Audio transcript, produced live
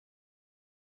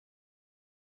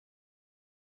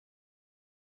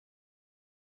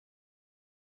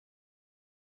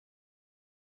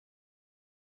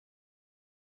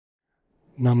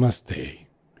Namaste,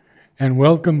 and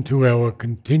welcome to our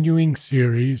continuing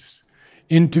series,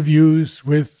 Interviews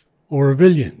with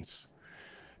Aurovilians.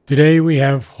 Today we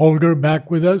have Holger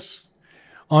back with us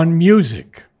on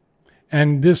music,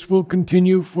 and this will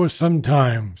continue for some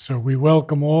time. So we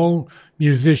welcome all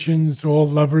musicians, all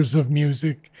lovers of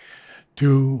music,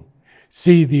 to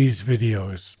see these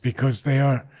videos because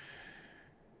they're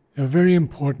very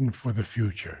important for the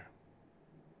future.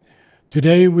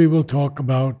 Today we will talk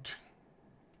about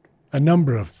a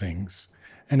number of things,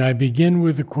 and I begin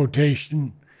with a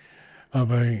quotation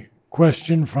of a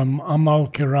question from Amal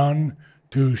Kiran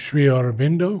to Sri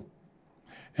Aurobindo,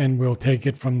 and we'll take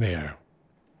it from there.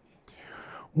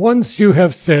 Once you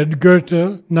have said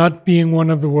Goethe not being one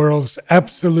of the world's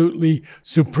absolutely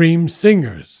supreme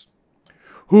singers.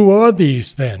 Who are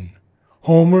these then?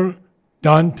 Homer,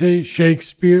 Dante,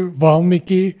 Shakespeare,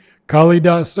 Valmiki,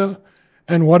 Kalidasa,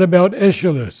 and what about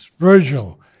Aeschylus,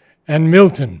 Virgil, and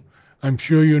Milton? I'm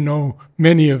sure you know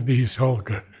many of these,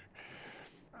 Holger.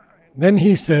 Then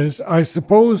he says, I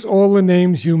suppose all the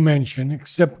names you mention,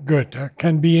 except Goethe,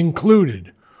 can be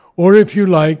included. Or if you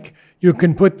like, you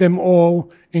can put them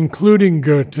all, including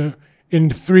Goethe,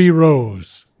 in 3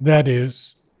 rows. That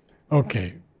is,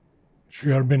 okay,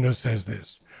 Sri Aurobindo says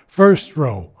this. First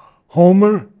row,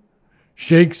 Homer,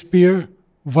 Shakespeare,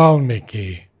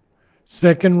 Valmiki.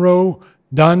 Second row,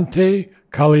 Dante,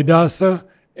 Kalidasa,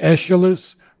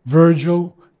 Aeschylus,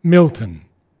 Virgil, Milton.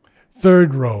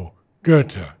 Third row,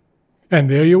 Goethe. And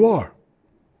there you are.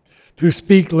 To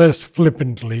speak less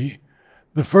flippantly,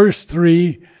 the first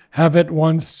 3 have at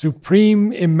once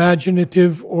supreme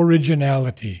imaginative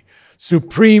originality,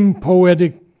 supreme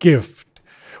poetic gift,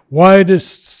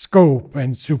 widest scope,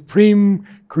 and supreme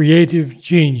creative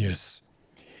genius.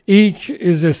 Each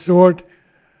is a sort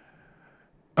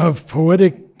of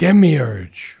poetic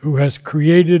demiurge who has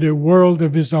created a world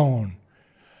of his own.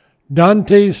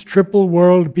 Dante's triple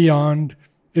world beyond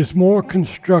is more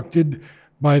constructed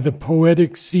by the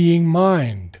poetic seeing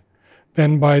mind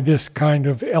than by this kind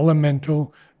of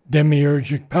elemental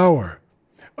demiurgic power.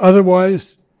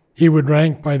 Otherwise, he would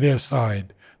rank by their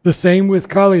side. The same with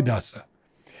Kalidasa.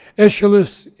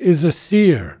 Aeschylus is a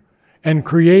seer and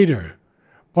creator,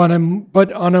 but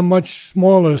on a much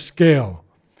smaller scale.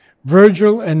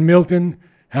 Virgil and Milton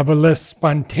have a less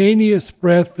spontaneous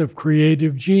breath of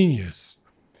creative genius.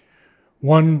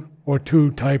 1 or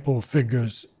 2 typal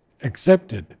figures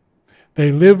accepted.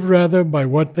 They live rather by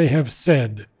what they have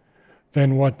said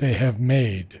than what they have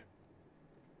made.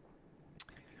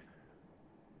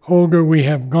 Holger, we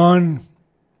have gone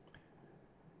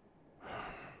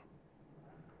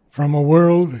from a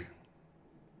world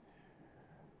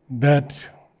that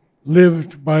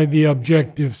lived by the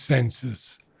objective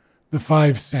senses, the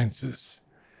 5 senses,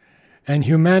 and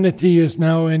humanity is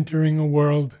now entering a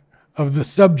world of the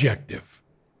subjective.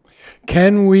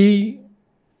 Can we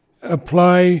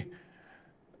apply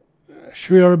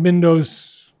Sri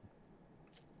Aurobindo's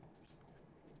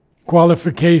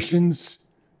qualifications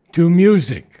to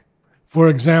music? For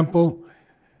example,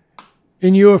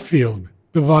 in your field,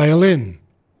 the violin.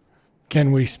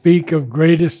 Can we speak of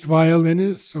greatest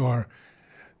violinists or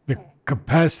the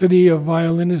capacity of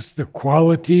violinists, the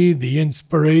quality, the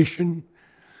inspiration?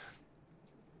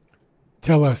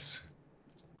 Tell us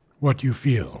what you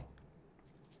feel.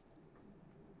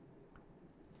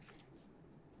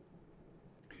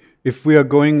 If we are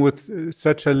going with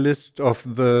such a list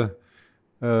of the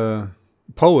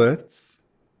poets,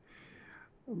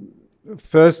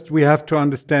 first we have to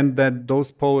understand that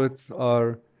those poets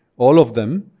are, all of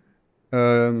them,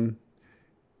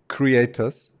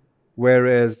 creators,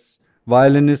 whereas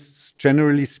violinists,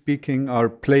 generally speaking, are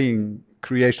playing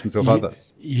creations of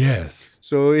others. Yes.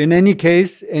 So in any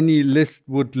case, any list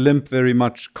would limp very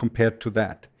much compared to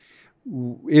that.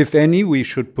 If any, we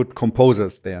should put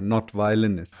composers there, not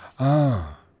violinists.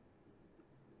 Ah.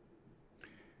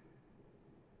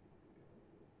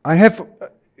 I have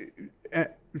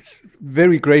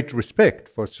very great respect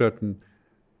for certain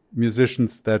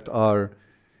musicians that are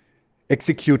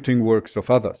executing works of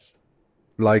others.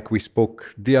 Like we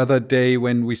spoke the other day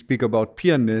when we speak about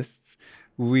pianists,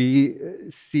 we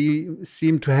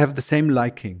seem to have the same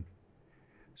liking.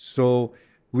 So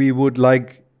we would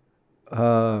like,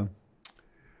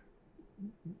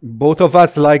 both of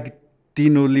us like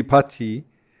Dino Lipatti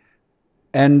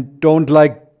and don't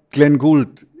like Glenn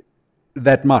Gould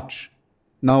that much.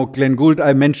 Now, Glenn Gould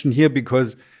I mention here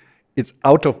because it's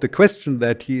out of the question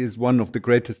that he is one of the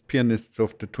greatest pianists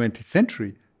of the 20th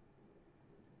century.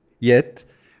 Yet,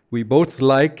 we both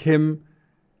like him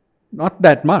not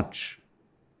that much.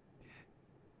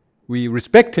 We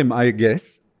respect him, I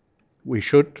guess, We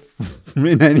should,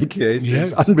 in any case.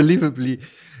 Yes. It's unbelievably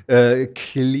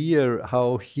clear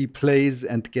how he plays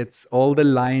and gets all the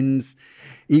lines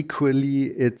equally.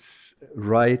 It's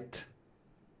right.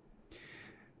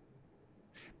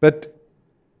 But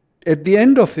at the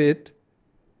end of it,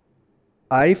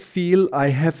 I feel I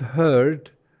have heard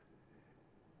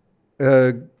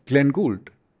Glenn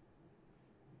Gould.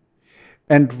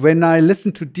 And when I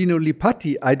listen to Dino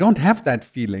Lipatti, I don't have that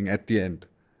feeling at the end.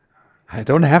 I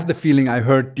don't have the feeling I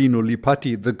heard Dino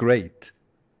Lipatti, the great.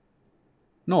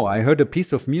 No, I heard a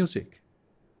piece of music.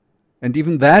 And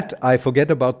even that, I forget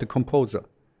about the composer.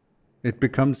 It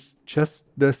becomes just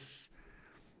this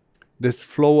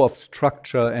flow of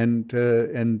structure and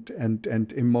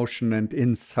emotion and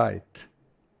insight.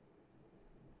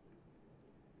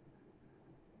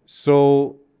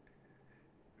 So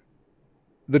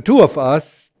the two of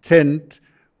us tend,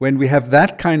 when we have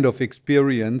that kind of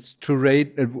experience, to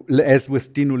rate, as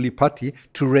with Dino Lipatti,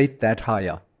 to rate that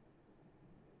higher.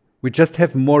 We just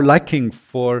have more liking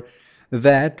for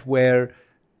that where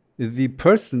the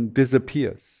person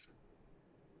disappears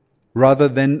rather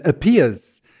than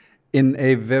appears in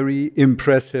a very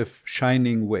impressive,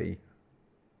 shining way.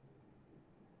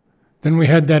 Then we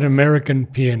had that American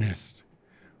pianist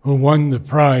who won the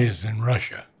prize in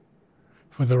Russia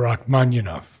for the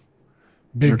Rachmaninoff.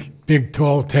 Big,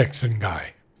 tall Texan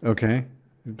guy. Okay.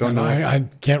 Don't know. I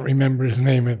can't remember his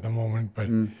name at the moment, but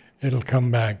it'll come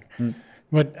back.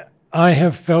 But I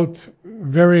have felt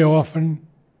very often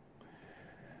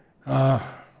a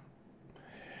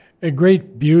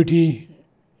great beauty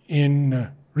in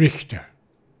Richter.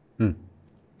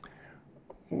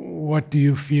 What do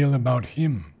you feel about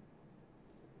him?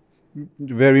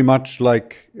 Very much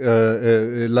like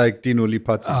Dino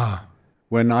Lipatti.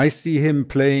 When I see him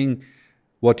playing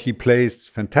what he plays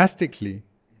fantastically,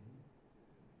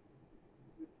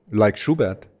 like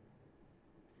Schubert,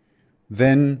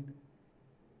 then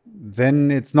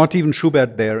it's not even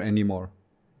Schubert there anymore.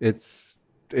 It's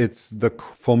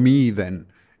for me then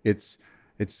it's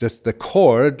just the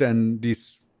chord and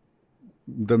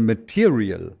the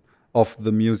material of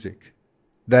the music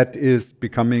that is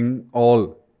becoming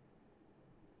all.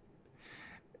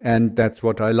 And that's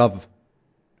what I love.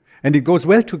 And it goes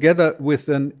well together with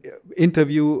an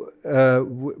interview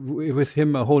with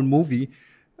him, a whole movie,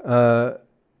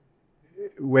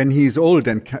 when he's old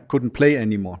and couldn't play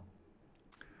anymore.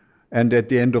 And at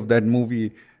the end of that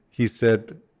movie, he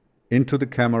said, into the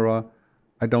camera,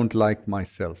 "I don't like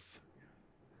myself."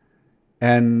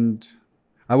 And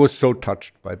I was so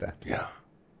touched by that. Yeah.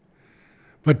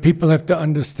 But people have to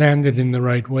understand it in the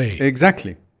right way.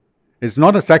 Exactly. It's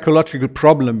not a psychological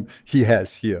problem he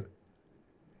has here.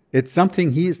 It's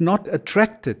something he is not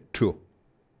attracted to.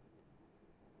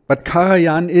 But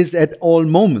Karajan is at all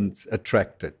moments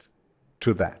attracted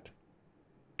to that,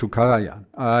 to Karajan.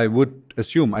 I would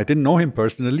assume, I didn't know him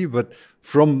personally, but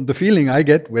from the feeling I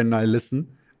get when I listen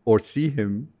or see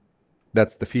him,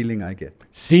 that's the feeling I get.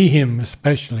 See him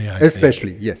especially, I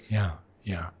Especially, think. yes. Yeah,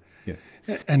 yeah. Yes.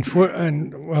 And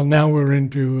well, now we're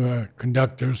into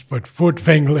conductors, but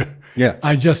Furtwängler, Yeah.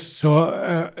 I just saw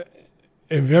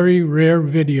a very rare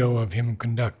video of him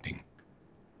conducting.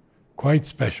 Quite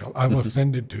special. I will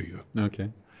send it to you.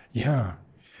 Okay. Yeah.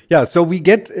 Yeah, so we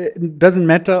get, it doesn't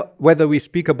matter whether we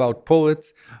speak about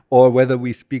poets or whether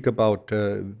we speak about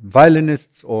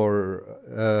violinists or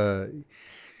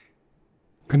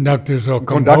Conductors or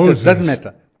conductors, composers. doesn't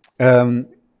matter.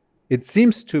 It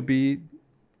seems to be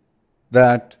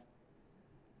that,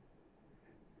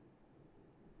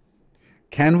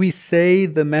 can we say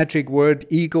the magic word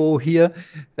ego here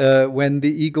when the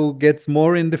ego gets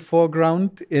more in the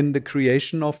foreground in the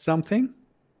creation of something?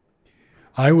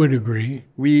 I would agree.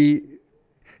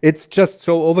 It's just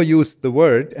so overused, the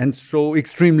word, and so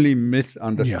extremely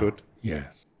misunderstood. Yeah.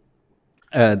 Yes.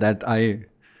 That I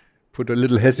put a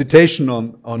little hesitation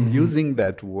on using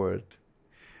that word.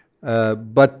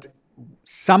 But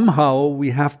somehow we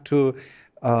have to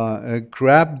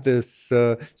grab this.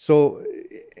 So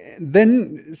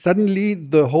then suddenly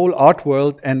the whole art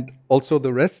world and also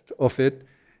the rest of it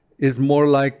is more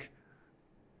like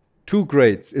two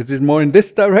grades. Is it more in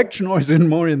this direction or is it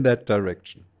more in that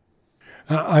direction?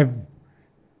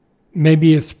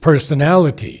 Maybe it's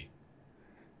personality,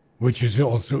 which is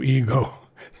also ego.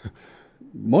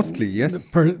 Mostly, yes.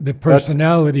 The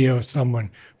personality of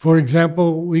someone. For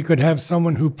example, we could have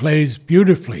someone who plays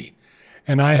beautifully,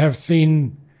 and I have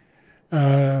seen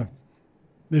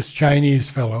this Chinese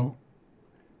fellow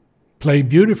play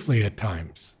beautifully at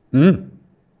times. And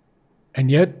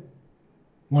yet,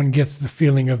 one gets the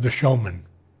feeling of the showman.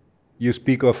 You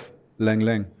speak of Lang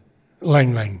Lang.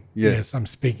 Lang Lang. Yes. Yes, I'm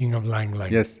speaking of Lang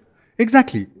Lang. Yes.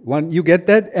 Exactly. You get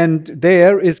that, and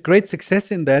there is great success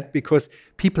in that because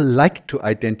people like to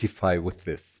identify with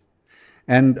this.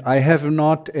 And I have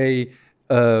not a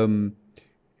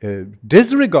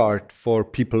disregard for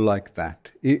people like that.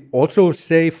 Also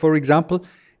say, for example,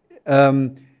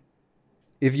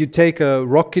 if you take a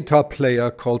rock guitar player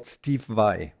called Steve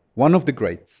Vai, one of the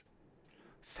greats,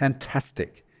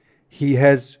 fantastic. He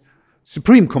has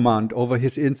supreme command over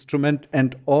his instrument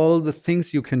and all the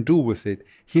things you can do with it.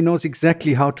 He knows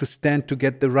exactly how to stand to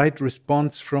get the right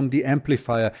response from the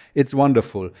amplifier. It's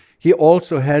wonderful. He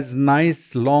also has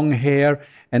nice long hair,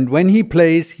 and when he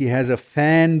plays, he has a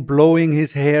fan blowing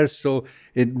his hair, so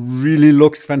it really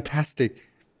looks fantastic.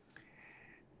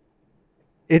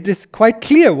 It is quite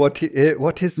clear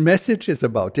what his message is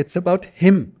about. It's about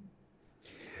him.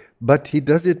 But he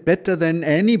does it better than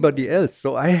anybody else.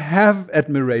 So I have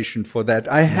admiration for that.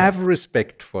 I have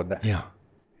respect for that. Yeah.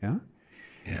 Yeah?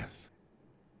 Yes.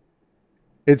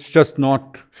 It's just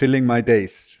not filling my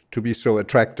days to be so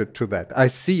attracted to that. I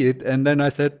see it, and then I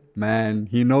said, man,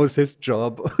 he knows his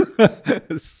job.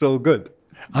 It's so good.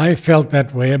 I felt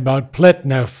that way about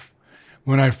Pletnev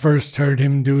when I first heard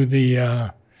him do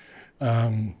the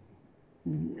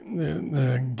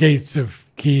Gates of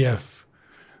Kiev,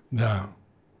 the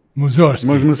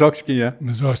Mussorgsky, yeah.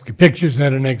 Mussorgsky pictures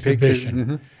at an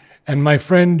exhibition. And my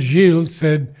friend Gilles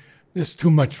said, there's too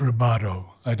much rubato.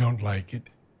 I don't like it.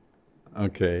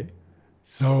 Okay.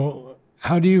 So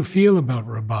how do you feel about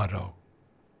rubato?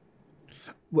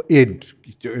 It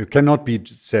cannot be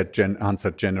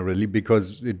answered generally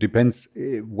because it depends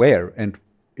where and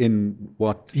in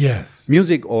what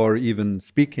music or even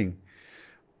speaking.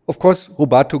 Of course,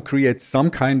 rubato creates some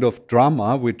kind of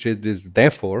drama, which it is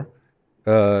there for,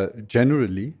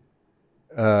 generally,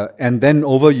 and then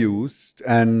overused.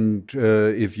 And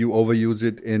if you overuse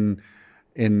it in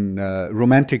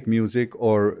romantic music,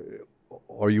 or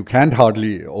you can't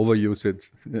hardly overuse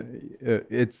it,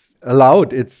 it's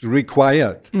allowed, it's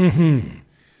required.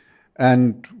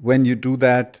 And when you do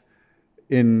that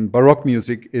in Baroque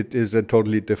music, it is a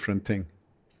totally different thing.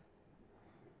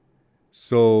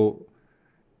 So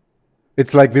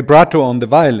it's like vibrato on the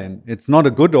violin. It's not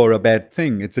a good or a bad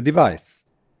thing. It's a device.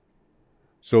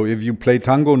 So if you play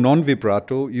tango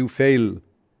non-vibrato, you fail.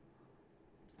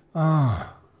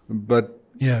 But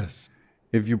yes,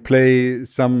 if you play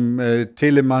some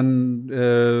Telemann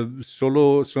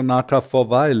solo sonata for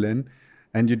violin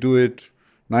and you do it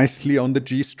nicely on the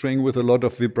G string with a lot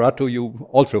of vibrato, you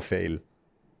also fail.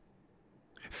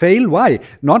 Fail? Why?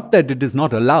 Not that it is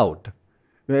not allowed.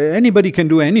 Anybody can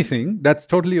do anything, that's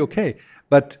totally okay.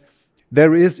 But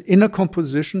there is in a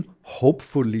composition,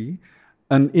 hopefully,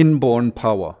 an inborn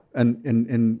power. An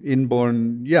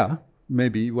inborn, yeah,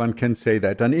 maybe one can say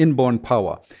that, an inborn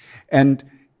power. And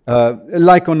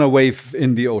like on a wave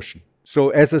in the ocean. So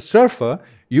as a surfer,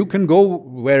 you can go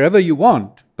wherever you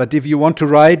want, but if you want to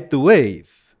ride the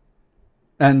wave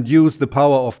and use the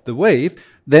power of the wave,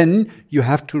 then you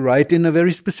have to ride in a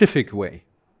very specific way.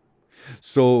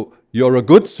 So you're a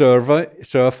good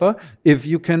surfer if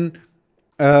you can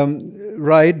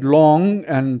ride long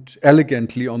and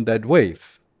elegantly on that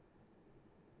wave.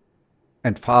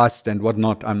 And fast and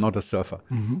whatnot. I'm not a surfer.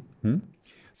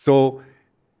 So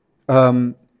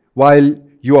while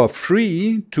you are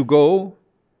free to go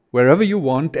wherever you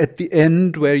want, at the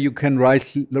end where you can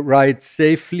ride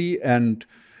safely and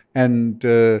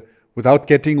without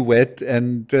getting wet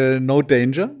and no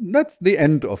danger, that's the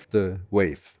end of the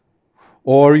wave.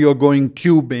 Or you're going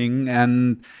tubing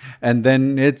and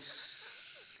then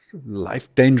it's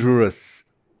life dangerous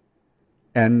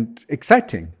and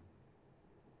exciting.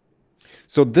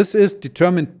 So this is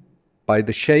determined by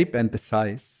the shape and the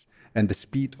size and the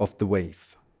speed of the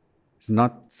wave. It's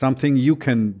not something you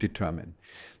can determine.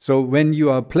 So when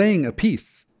you are playing a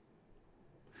piece,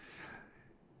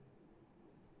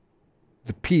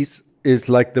 the piece is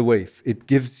like the wave. It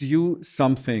gives you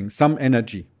something, some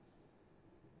energy.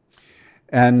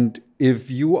 And if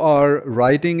you are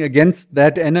riding against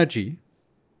that energy,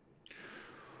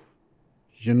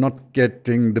 you're not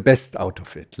getting the best out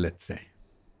of it, let's say,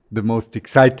 the most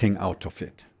exciting out of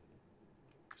it.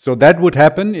 So that would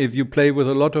happen if you play with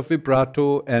a lot of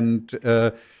vibrato and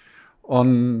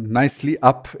on nicely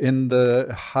up in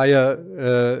the higher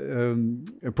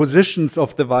positions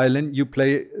of the violin, you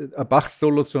play a Bach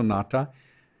solo sonata,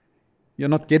 you're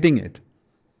not getting it.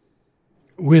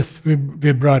 With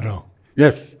vibrato.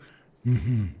 Yes.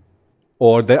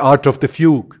 Or the art of the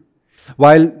fugue.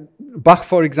 While Bach,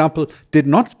 for example, did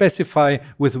not specify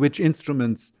with which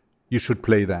instruments you should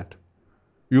play that.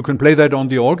 You can play that on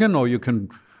the organ or you can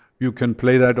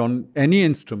play that on any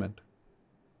instrument.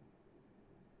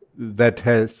 that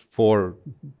has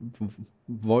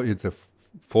it's a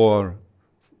four,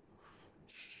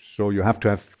 so you have to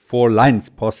have 4 lines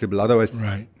possible, otherwise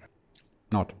Right.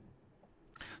 not.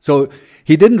 So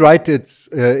he didn't write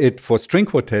it for string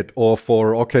quartet or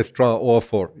for orchestra or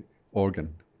for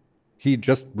organ. He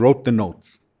just wrote the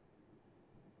notes.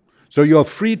 So you are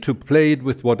free to play it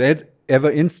with whatever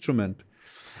instrument.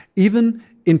 Even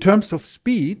in terms of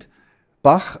speed,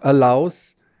 Bach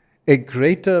allows a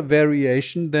greater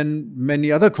variation than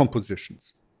many other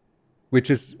compositions, which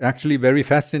is actually very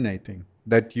fascinating,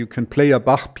 that you can play a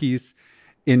Bach piece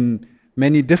in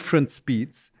many different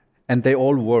speeds and they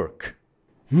all work.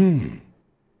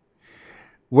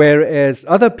 Whereas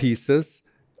other pieces,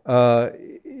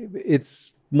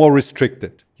 it's more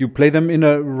restricted. You play them in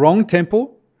a wrong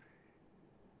tempo,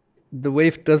 the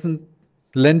wave doesn't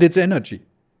lend its energy.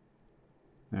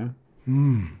 Yeah.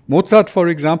 Mozart, for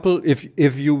example,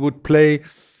 if you would play,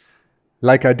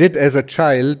 like I did as a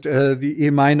child, the E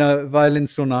minor violin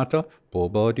sonata,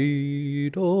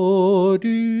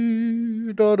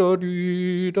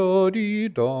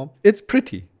 it's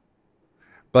pretty,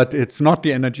 but it's not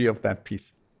the energy of that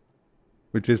piece,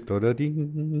 which is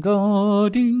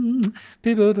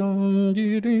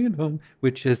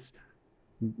which is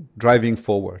driving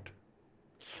forward.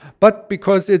 But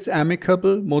because it's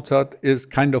amicable, Mozart is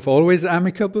kind of always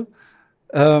amicable,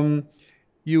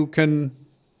 you can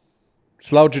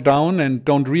slouch it down and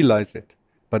don't realize it.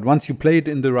 But once you play it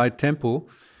in the right tempo,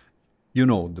 you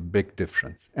know the big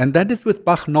difference. And that is with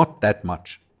Bach not that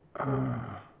much,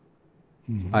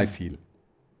 I feel.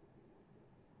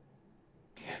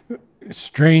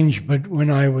 Strange, but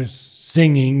when I was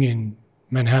singing in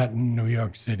Manhattan, New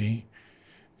York City,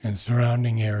 and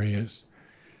surrounding areas,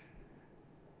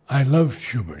 I love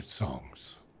Schubert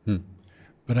songs.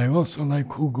 But I also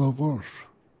like Hugo Wolf.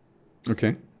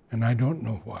 Okay. And I don't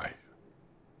know why.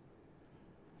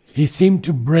 He seemed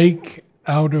to break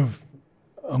out of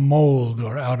a mold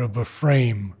or out of a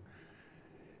frame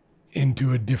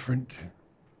into a different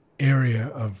area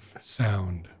of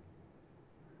sound.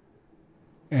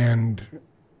 And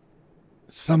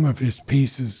some of his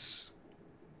pieces,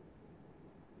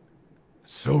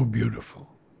 so beautiful.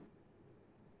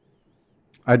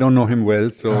 I don't know him well,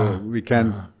 so we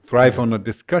can't thrive on a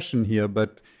discussion here,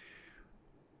 but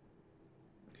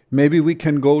maybe we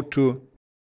can go to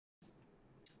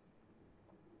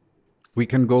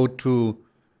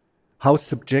how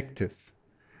subjective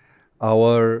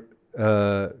our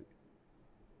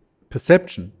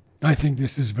perception. I think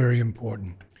this is very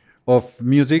important. Of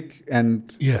music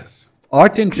and yes,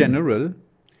 art in general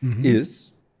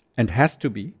is and has to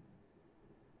be.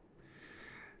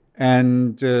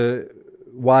 And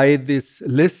why this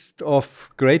list of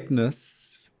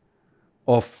greatness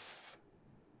of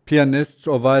pianists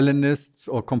or violinists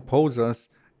or composers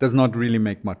does not really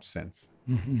make much sense.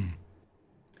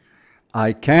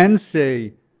 I can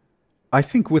say, I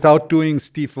think without doing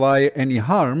Steve Vai any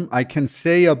harm, I can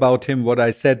say about him what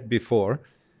I said before.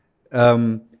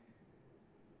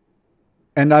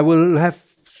 And I will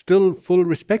have still full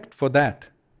respect for that.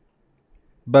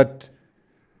 But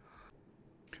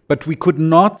we could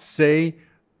not say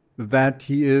that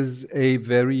he is a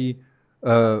very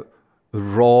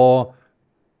raw,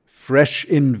 fresh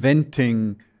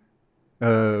inventing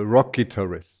rock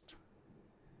guitarist.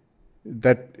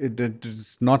 That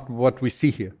is not what we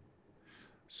see here.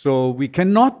 So we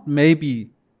cannot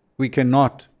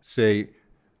say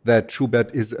that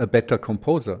Schubert is a better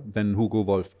composer than Hugo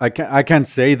Wolf. I can't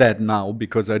say that now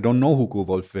because I don't know Hugo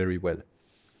Wolf very well.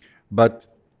 But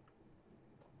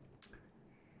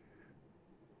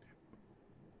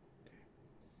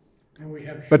and we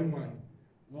have Schumann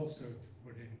also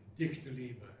put in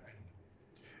Dichterliebe.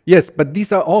 Yes, but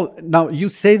these are all, now you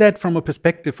say that from a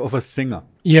perspective of a singer.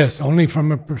 Yes, only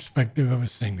from a perspective of a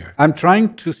singer. I'm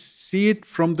trying to see it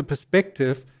from the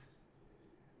perspective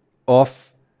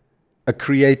of a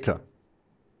creator.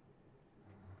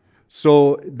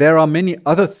 So there are many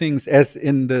other things, as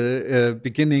in the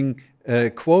beginning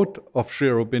quote of Sri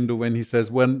Aurobindo when he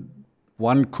says, when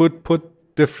one could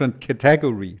put different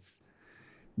categories.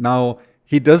 Now,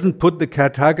 he doesn't put the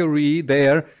category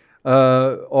there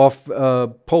of a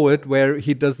poet where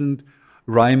he doesn't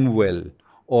rhyme well,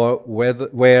 or where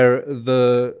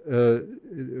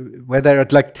there are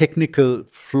like technical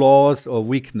flaws or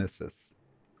weaknesses.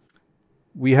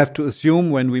 We have to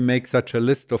assume when we make such a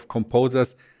list of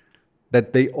composers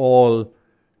that they all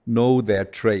know their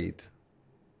trade,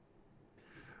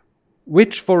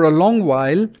 which for a long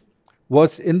while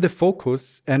was in the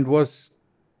focus and was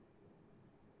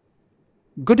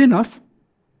good enough,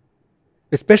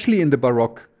 especially in the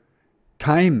Baroque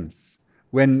times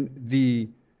when the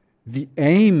the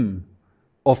aim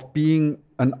of being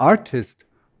an artist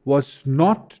was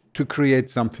not to create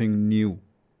something new.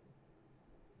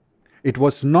 It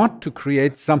was not to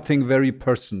create something very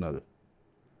personal.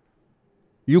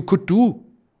 You could do,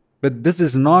 but this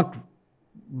is not,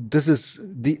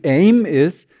 the aim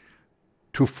is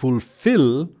to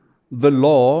fulfill the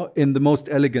law in the most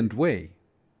elegant way.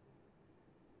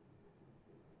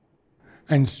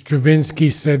 And Stravinsky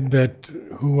said that,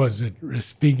 who was it,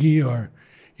 Respighi, or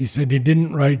he said he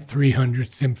didn't write 300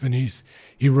 symphonies,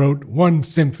 he wrote one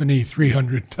symphony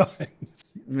 300 times.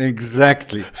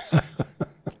 Exactly.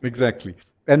 Exactly.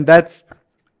 And that's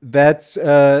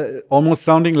almost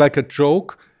sounding like a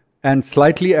joke and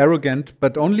slightly arrogant,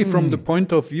 but only from the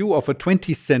point of view of a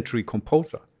 20th century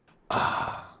composer.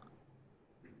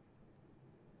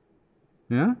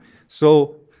 Yeah?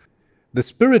 So the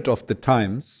spirit of the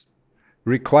times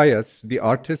requires the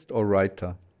artist or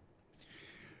writer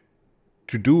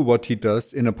to do what he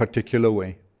does in a particular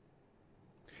way.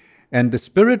 And the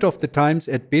spirit of the times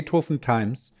at Beethoven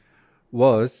times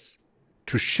was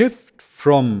to shift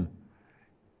from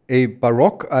a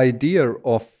Baroque idea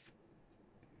of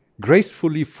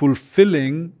gracefully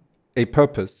fulfilling a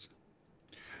purpose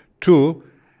to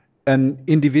an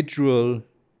individual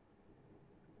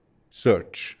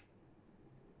search,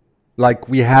 like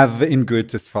we have in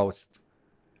Goethe's Faust.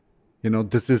 You know,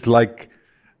 this is like,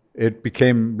 it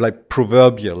became like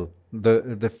proverbial,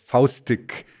 the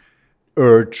Faustic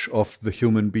urge of the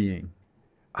human being.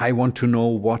 I want to know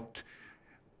what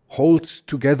holds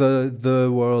together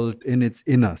the world in its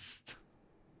innerst.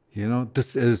 You know,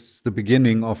 this is the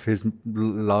beginning of his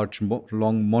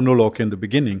long monologue in the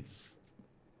beginning.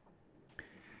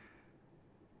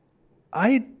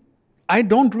 I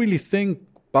don't really think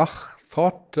Bach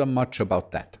thought much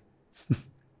about that.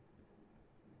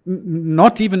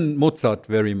 Not even Mozart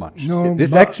very much. No,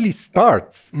 this actually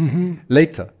starts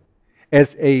later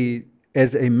as a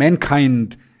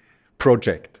mankind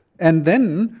project. And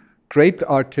then great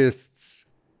artists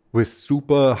with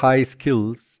super high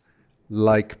skills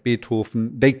like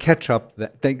Beethoven, they catch up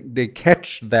that, they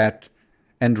catch that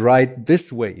and ride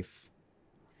this wave.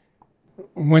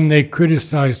 When they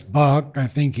criticized Bach, I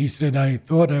think he said, I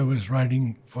thought I was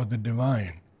writing for the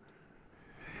divine.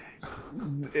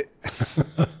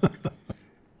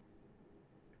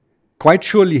 Quite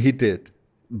surely he did,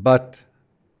 but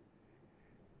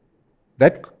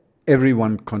that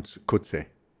everyone could say.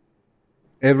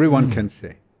 Everyone can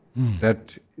say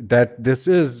that this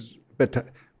is,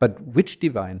 but which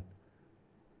divine?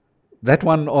 That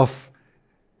one of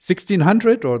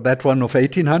 1600 or that one of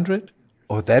 1800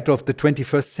 or that of the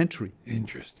 21st century?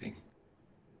 Interesting.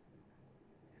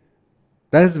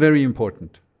 That is very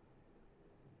important.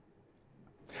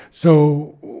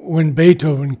 So when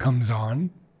Beethoven comes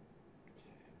on,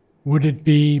 would it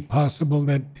be possible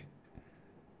that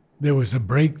there was a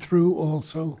breakthrough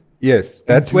also? Yes,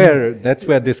 that's where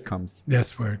this comes.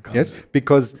 That's where it comes. Yes,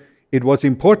 because it was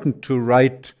important to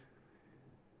write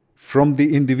from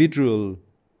the individual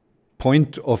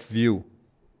point of view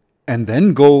and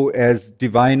then go as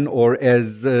divine or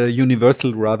as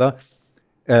universal rather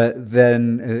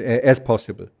than as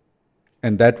possible.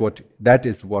 And that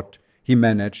is what he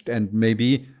managed, and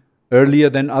maybe earlier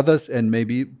than others and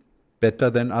maybe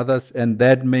better than others, and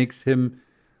that makes him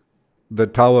the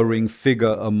towering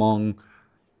figure among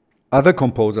other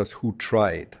composers who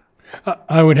tried.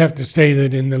 I would have to say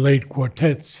that in the late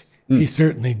quartets, he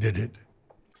certainly did it.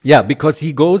 Yeah, because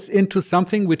he goes into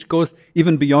something which goes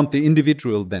even beyond the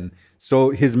individual then. So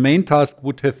his main task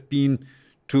would have been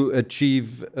to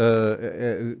achieve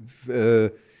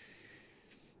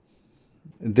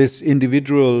this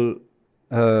individual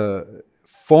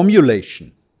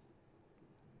formulation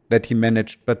that he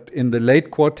managed. But in the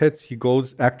late quartets, he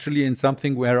goes actually in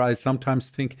something where I sometimes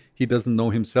think he doesn't know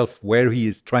himself where he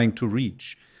is trying to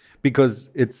reach, because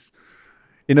it's,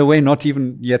 in a way, not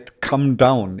even yet come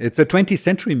down. It's a 20th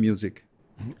century music.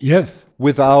 Yes.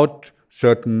 Without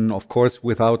certain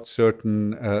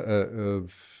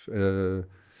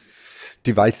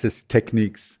devices,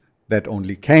 techniques that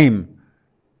only came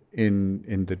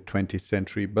in the 20th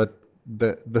century. But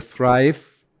the thrive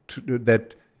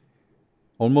that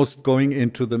almost going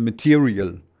into the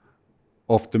material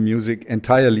of the music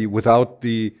entirely without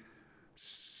the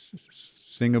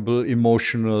singable,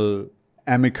 emotional,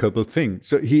 amicable thing.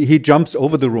 So he jumps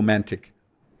over the romantic.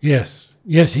 Yes.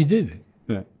 Yes, he did.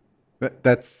 Yeah.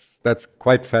 That's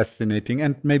quite fascinating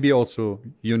and maybe also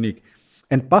unique.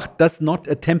 And Bach does not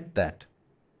attempt that,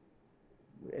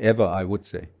 ever, I would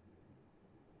say.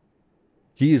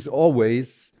 He is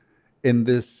always in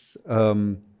this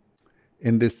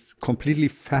completely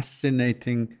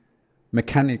fascinating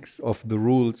mechanics of the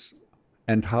rules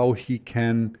and how he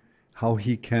can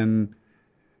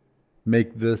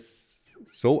make this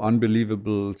so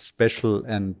unbelievable, special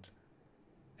and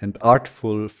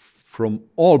artful from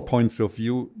all points of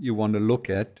view you want to look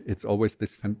at. It's always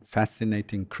this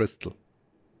fascinating crystal.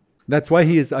 That's why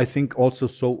he is, I think, also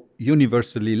so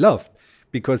universally loved,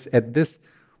 because at this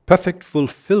perfect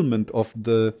fulfillment of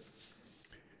the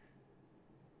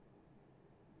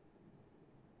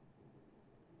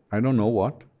I don't know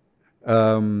what,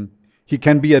 he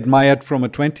can be admired from a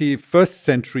 21st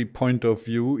century point of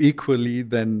view equally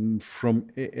than from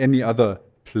any other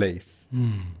place.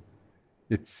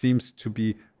 It seems to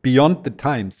be beyond the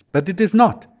times, but it is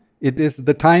not. It is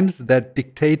the times that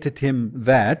dictated him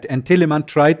that, and Telemann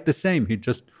tried the same. He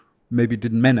just maybe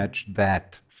didn't manage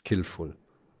that skillful,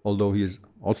 although he is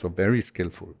also very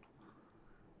skillful.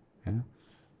 Yeah?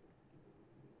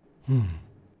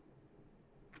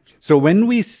 So when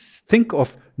we think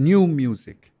of new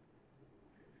music...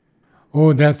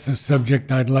 Oh, that's a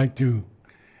subject I'd like to...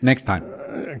 Next time.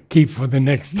 Keep for the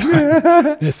next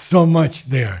time. There's so much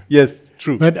there. Yes,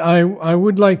 true. But I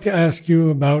would like to ask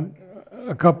you about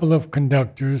a couple of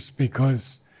conductors,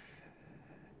 because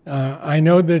I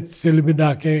know that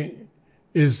Celibidache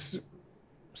is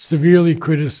severely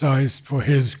criticized for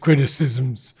his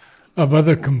criticisms of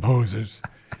other composers,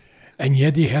 and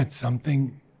yet he had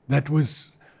something that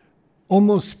was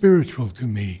almost spiritual to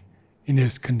me in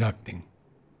his conducting.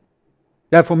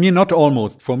 Yeah, for me, not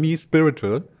almost. For me,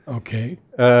 spiritual. Okay.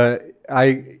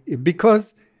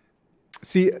 Because,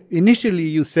 see, initially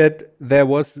you said there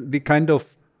was the kind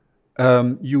of,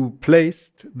 you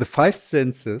placed the five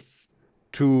senses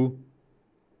to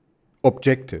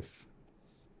objective.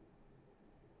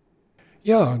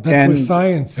 Yeah, that was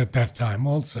science at that time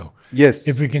also. Yes.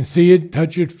 If we can see it,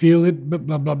 touch it, feel it, blah,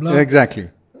 blah, blah, blah. Exactly.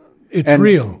 It's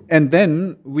real. And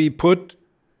then we put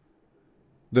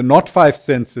the not five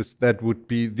senses, that would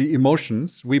be the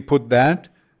emotions, we put that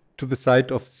to the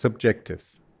side of subjective.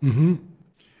 Mm-hmm.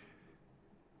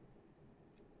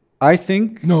 I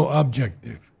think... No,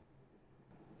 objective.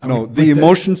 The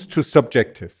emotions to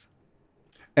subjective.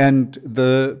 And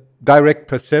the direct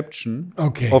perception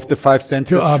of the five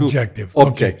senses to objective.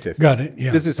 Objective. Okay. Got it,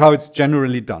 yeah. This is how it's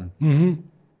generally done. Mm-hmm.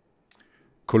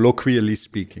 Colloquially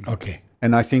speaking. Okay.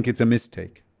 And I think it's a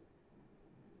mistake.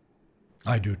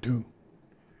 I do too.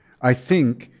 I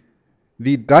think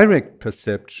the direct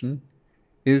perception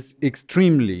is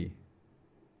extremely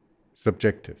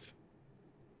subjective.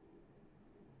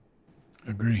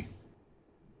 Agree.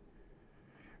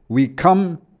 We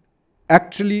cannot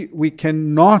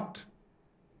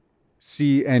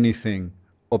see anything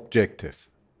objective.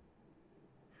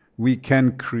 We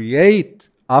can create,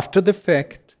 after the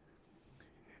fact,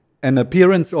 an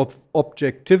appearance of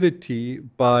objectivity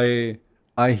by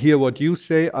I hear what you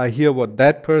say, I hear what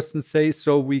that person says,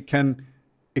 so we can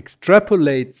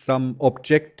extrapolate some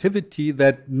objectivity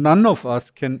that none of us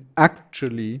can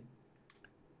actually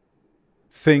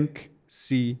think,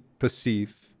 see,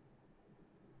 perceive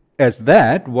as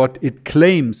that what it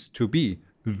claims to be,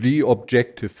 the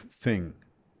objective thing.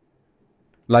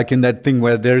 Like in that thing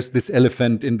where there's this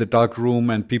elephant in the dark room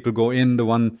and people go in, the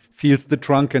one feels the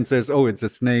trunk and says, oh, it's a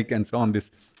snake, and so on, this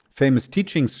famous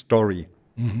teaching story.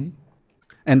 Mm-hmm.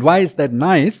 And why is that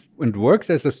nice and works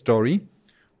as a story?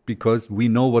 Because we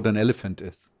know what an elephant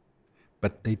is,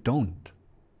 but they don't.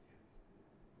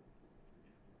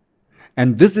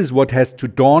 And this is what has to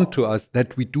dawn to us,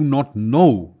 that we do not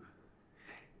know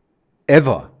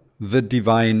ever the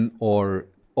divine or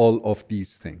all of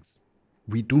these things.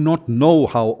 We do not know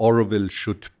how Auroville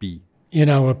should be. In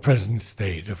our present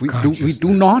state of consciousness. We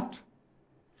do not.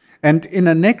 And in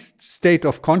a next state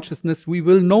of consciousness, we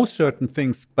will know certain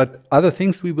things, but other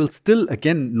things we will still,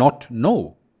 again, not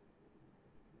know.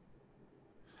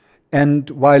 And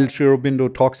while Sri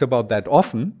Aurobindo talks about that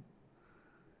often,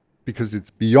 because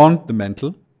it's beyond the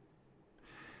mental,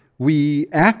 we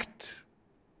act,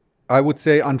 I would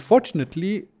say,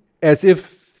 unfortunately, as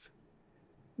if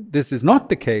this is not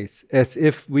the case, as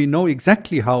if we know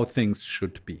exactly how things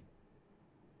should be.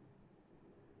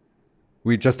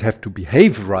 We just have to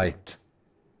behave right.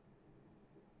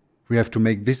 We have to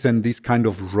make this and these kind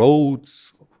of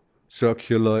roads,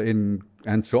 circular in,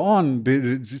 and so on,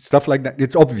 stuff like that.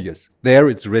 It's obvious. There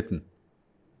it's written.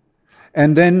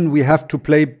 And then we have to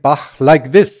play Bach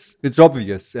like this. It's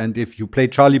obvious. And if you play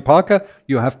Charlie Parker,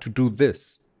 you have to do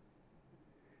this.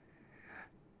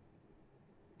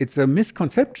 It's a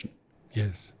misconception.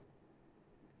 Yes.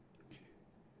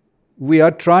 We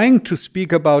are trying to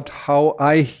speak about how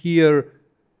I hear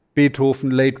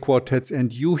Beethoven late quartets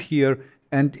and you hear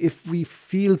And if we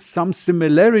feel some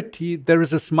similarity, there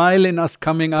is a smile in us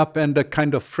coming up and a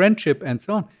kind of friendship and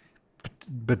so on.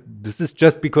 But this is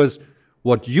just because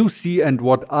what you see and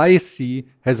what I see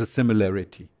has a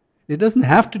similarity. It doesn't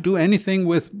have to do anything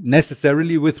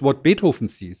necessarily with what Beethoven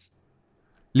sees.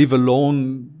 Leave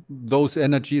alone those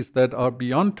energies that are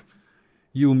beyond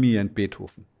you, me, and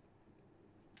Beethoven.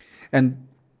 And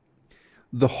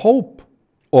the hope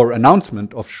or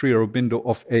announcement of Sri Aurobindo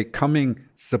of a coming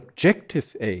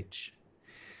subjective age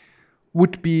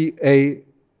would be a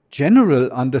general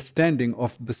understanding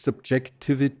of the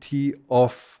subjectivity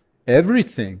of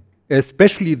everything,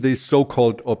 especially the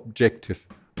so-called objective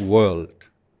world.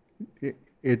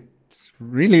 It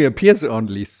really appears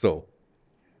only so.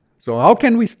 So how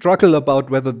can we struggle about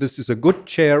whether this is a good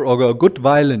chair or a good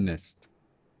violinist?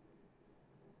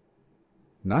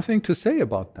 Nothing to say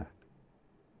about that.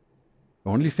 The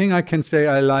only thing I can say,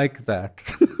 I like that.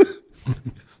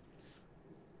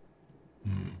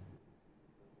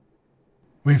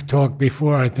 We've talked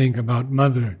before, I think, about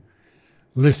Mother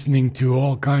listening to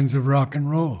all kinds of rock and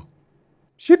roll.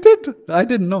 She did. I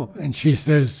didn't know. And she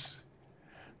says,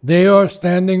 they are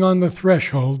standing on the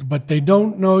threshold, but they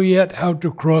don't know yet how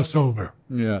to cross over.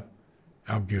 Yeah.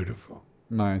 How beautiful.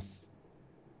 Nice.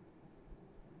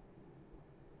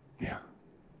 Yeah.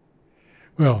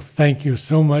 Well, thank you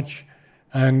so much,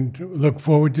 and look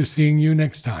forward to seeing you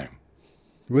next time.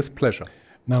 With pleasure.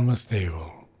 Namaste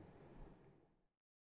all.